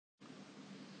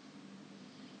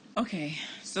Okay,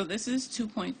 so this is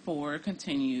 2.4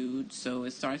 continued. So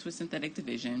it starts with synthetic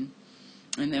division,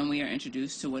 and then we are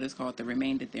introduced to what is called the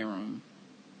remainder theorem.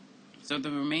 So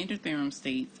the remainder theorem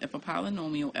states if a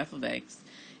polynomial f of x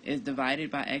is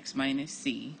divided by x minus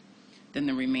c, then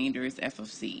the remainder is f of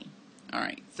c.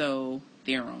 Alright, so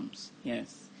theorems,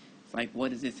 yes. It's like,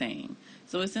 what is it saying?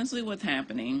 So essentially what's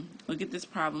happening, look at this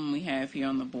problem we have here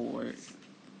on the board.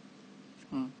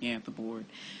 The board.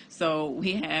 So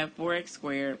we have 4x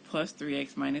squared plus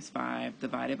 3x minus 5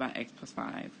 divided by x plus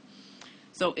 5.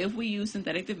 So if we use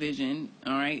synthetic division,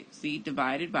 all right, c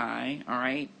divided by, all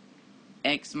right,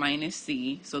 x minus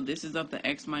c. So this is of the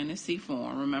x minus c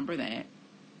form. Remember that.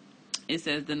 It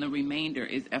says then the remainder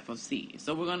is f of c.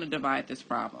 So we're going to divide this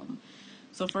problem.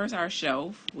 So first our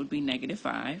shelf would be negative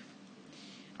 5.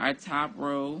 Our top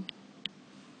row,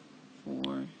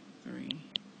 4, 3,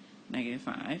 negative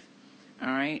 5. All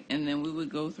right, and then we would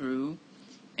go through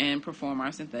and perform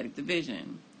our synthetic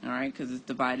division, all right, because it's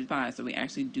divided by, so we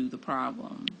actually do the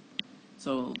problem.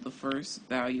 So the first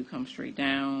value comes straight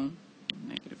down,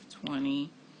 negative 20.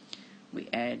 We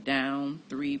add down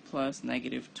 3 plus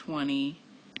negative 20,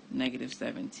 negative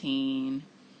 17.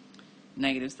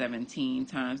 Negative 17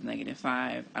 times negative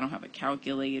 5. I don't have a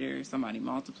calculator. Somebody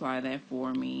multiply that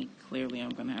for me. Clearly,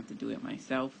 I'm going to have to do it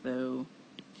myself, though.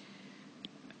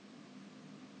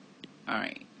 All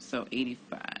right, so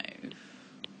 85.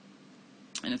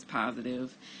 And it's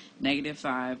positive. Negative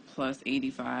 5 plus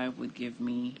 85 would give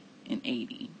me an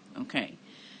 80. Okay.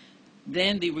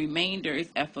 Then the remainder is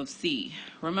f of c.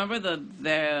 Remember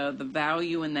the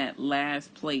value in that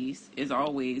last place is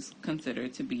always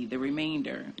considered to be the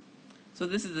remainder. So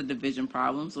this is a division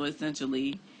problem. So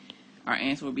essentially, our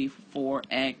answer would be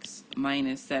 4x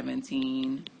minus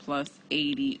 17 plus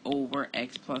 80 over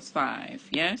x plus 5.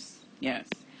 Yes? Yes.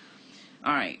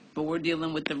 All right, but we're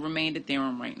dealing with the remainder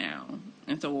theorem right now.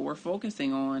 And so what we're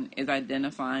focusing on is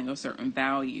identifying a certain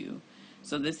value.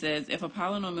 So this says if a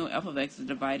polynomial f of x is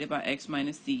divided by x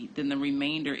minus c, then the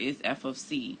remainder is f of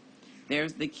c.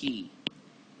 There's the key,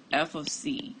 f of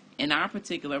c. In our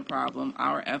particular problem,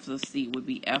 our f of c would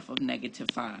be f of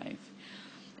negative 5.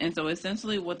 And so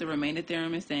essentially what the remainder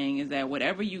theorem is saying is that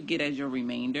whatever you get as your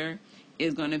remainder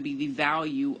is going to be the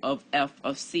value of f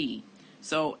of c.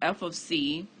 So f of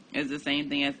c is the same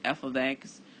thing as f of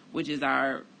x, which is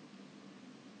our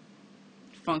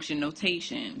function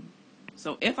notation.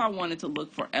 So if I wanted to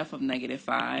look for f of negative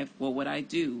 5, what would I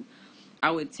do? I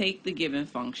would take the given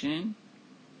function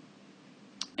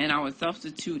and I would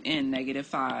substitute in negative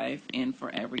 5 in for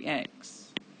every x.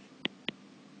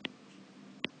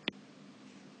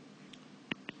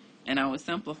 And I would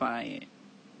simplify it.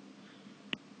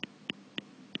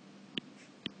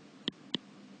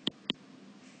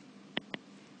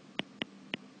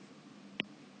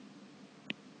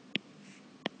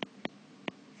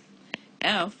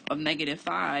 F of negative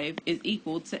 5 is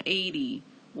equal to 80.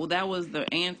 Well, that was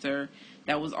the answer.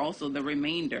 That was also the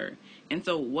remainder. And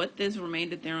so what this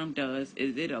remainder theorem does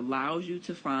is it allows you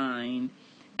to find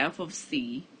f of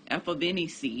c, f of any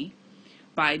c,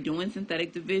 by doing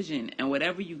synthetic division. And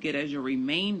whatever you get as your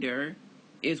remainder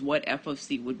is what f of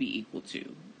c would be equal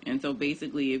to. And so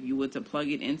basically, if you were to plug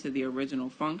it into the original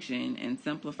function and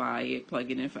simplify it,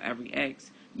 plug it in for every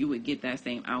x, you would get that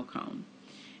same outcome.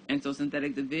 And so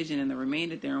synthetic division and the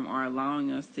remainder theorem are allowing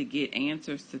us to get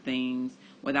answers to things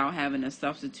without having to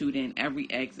substitute in every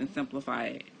x and simplify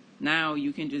it. Now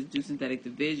you can just do synthetic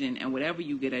division, and whatever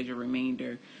you get as your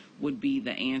remainder would be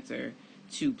the answer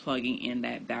to plugging in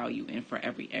that value in for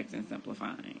every x and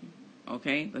simplifying.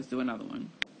 Okay, let's do another one.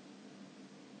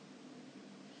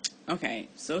 Okay,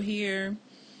 so here,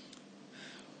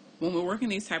 when we're working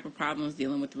these type of problems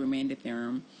dealing with the remainder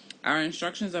theorem, our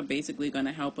instructions are basically going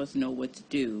to help us know what to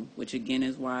do, which again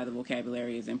is why the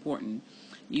vocabulary is important.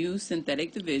 Use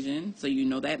synthetic division, so you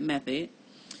know that method,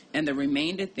 and the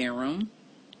remainder theorem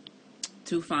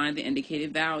to find the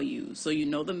indicated value. So you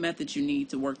know the method you need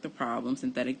to work the problem,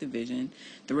 synthetic division.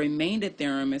 The remainder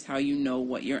theorem is how you know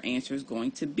what your answer is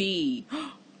going to be.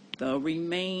 The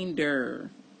remainder,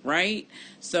 right?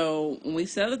 So when we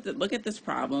look at this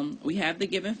problem, we have the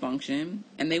given function,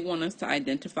 and they want us to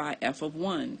identify f of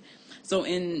 1. So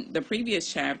in the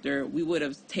previous chapter, we would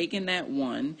have taken that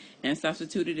 1 and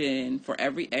substituted it in for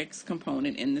every x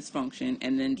component in this function,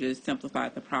 and then just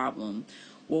simplified the problem.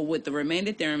 Well, with the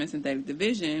remainder theorem and synthetic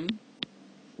division,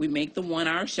 we make the 1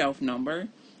 our shelf number.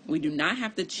 We do not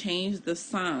have to change the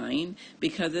sign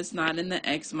because it's not in the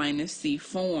x minus c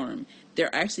form.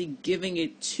 They're actually giving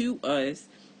it to us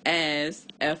as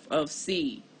f of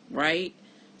c, right?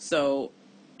 So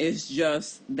It's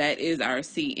just that is our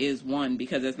C is 1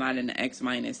 because it's not in the X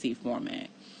minus C format.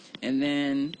 And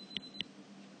then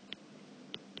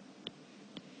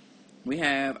we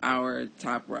have our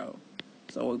top row.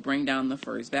 So we bring down the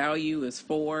first value is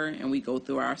 4, and we go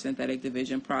through our synthetic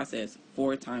division process.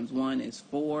 4 times 1 is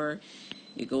 4.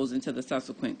 It goes into the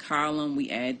subsequent column.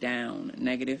 We add down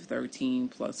negative 13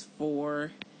 plus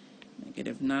 4,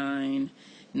 negative 9.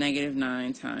 Negative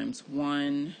 9 times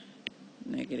 1,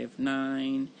 negative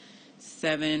 9.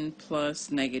 7 plus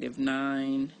negative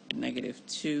 9, negative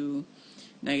 2.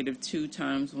 Negative 2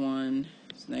 times 1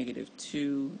 is negative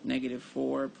 2. Negative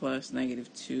 4 plus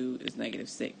negative 2 is negative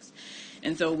 6.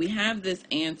 And so we have this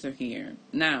answer here.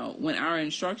 Now, when our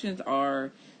instructions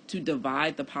are to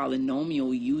divide the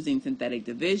polynomial using synthetic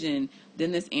division,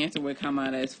 then this answer would come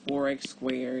out as 4x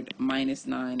squared minus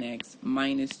 9x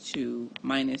minus 2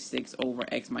 minus 6 over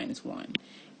x minus 1.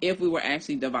 If we were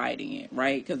actually dividing it,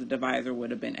 right? Because the divisor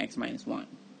would have been x minus 1.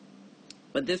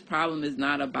 But this problem is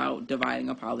not about dividing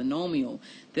a polynomial.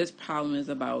 This problem is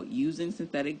about using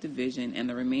synthetic division and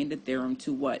the remainder theorem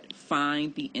to what?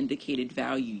 Find the indicated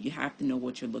value. You have to know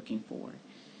what you're looking for.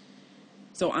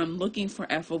 So I'm looking for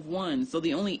f of 1. So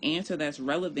the only answer that's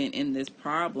relevant in this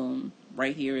problem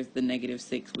right here is the negative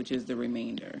 6, which is the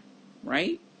remainder,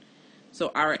 right?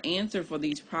 So our answer for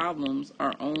these problems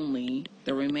are only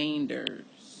the remainders.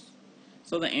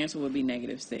 So the answer would be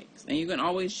negative 6. And you can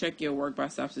always check your work by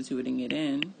substituting it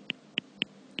in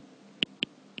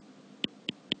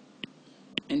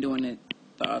and doing it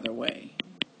the other way.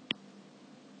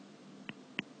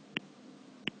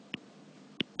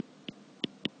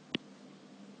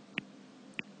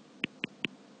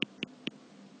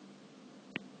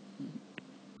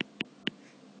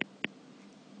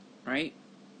 Right?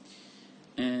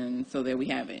 And so there we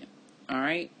have it. All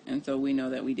right? And so we know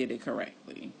that we did it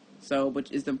correctly. So,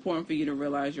 but it's important for you to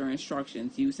realize your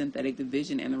instructions. Use synthetic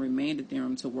division and the remainder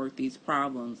theorem to work these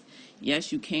problems.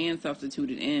 Yes, you can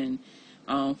substitute it in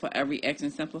for every x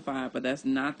and simplify, but that's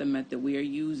not the method we are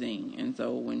using. And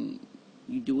so when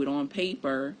you do it on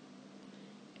paper,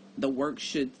 the work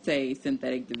should say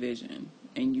synthetic division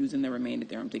and using the remainder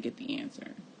theorem to get the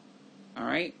answer. All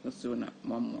right, let's do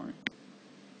one more.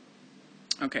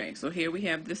 Okay, so here we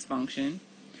have this function.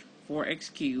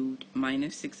 4x cubed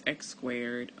minus 6x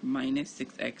squared minus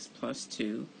 6x plus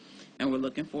 2, and we're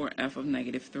looking for f of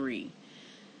negative 3.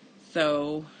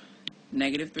 So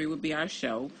negative 3 would be our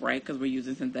shelf, right, because we're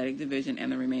using synthetic division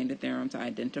and the remainder theorem to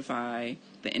identify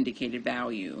the indicated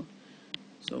value.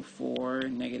 So 4,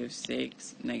 negative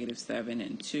 6, negative 7,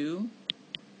 and 2.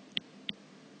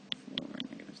 4,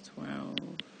 negative 12.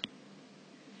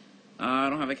 I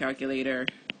don't have a calculator.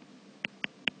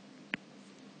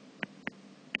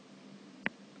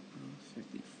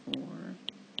 54.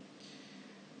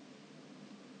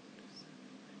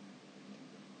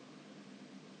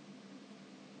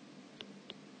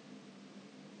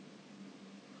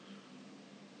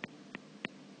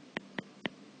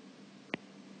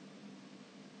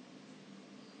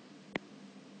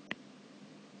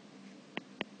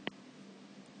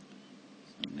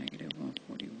 So negative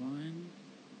 141.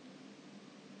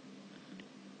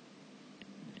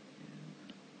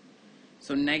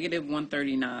 So negative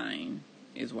 139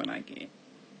 is what I get.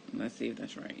 Let's see if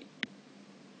that's right.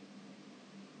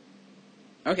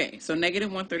 Okay, so negative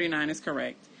 139 is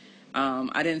correct.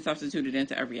 I didn't substitute it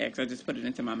into every x. I just put it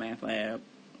into my math lab,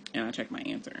 and I checked my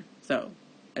answer. So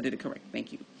I did it correct.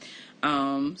 Thank you.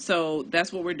 So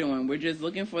that's what we're doing. We're just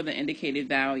looking for the indicated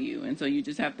value. And so you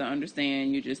just have to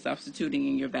understand you're just substituting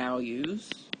in your values.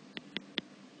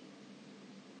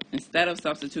 Instead of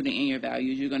substituting in your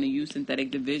values, you're going to use synthetic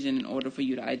division in order for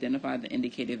you to identify the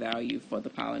indicated value for the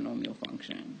polynomial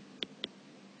function.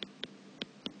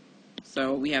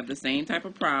 So we have the same type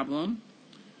of problem.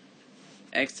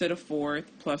 X to the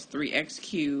fourth plus 3x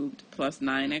cubed plus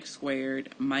 9x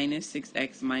squared minus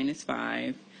 6x minus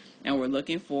 5. And we're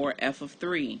looking for f of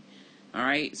 3. All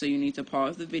right, so you need to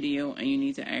pause the video and you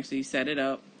need to actually set it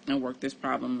up and work this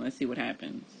problem. Let's see what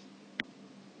happens.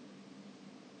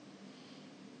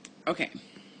 Okay,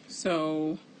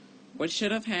 so what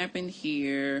should have happened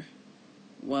here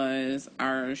was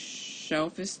our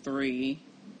shelf is 3,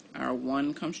 our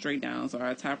 1 comes straight down, so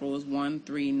our top row is 1,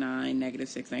 3, 9, negative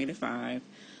 6, negative 5.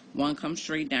 1 comes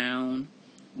straight down,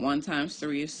 1 times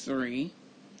 3 is 3.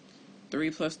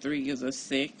 3 plus 3 gives us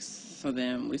 6, so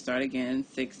then we start again.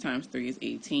 6 times 3 is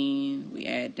 18. We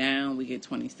add down, we get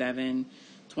 27.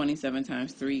 27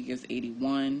 times 3 gives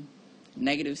 81.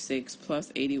 Negative 6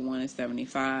 plus 81 is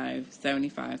 75.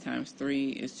 75 times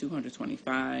 3 is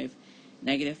 225.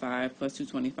 Negative 5 plus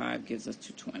 225 gives us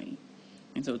 220.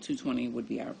 And so 220 would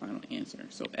be our final answer.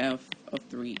 So f of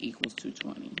 3 equals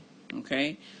 220.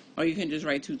 Okay? Or you can just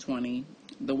write 220.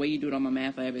 The way you do it on my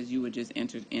math lab is you would just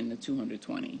enter in the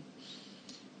 220.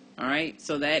 All right?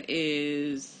 So that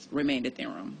is remainder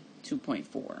theorem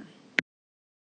 2.4.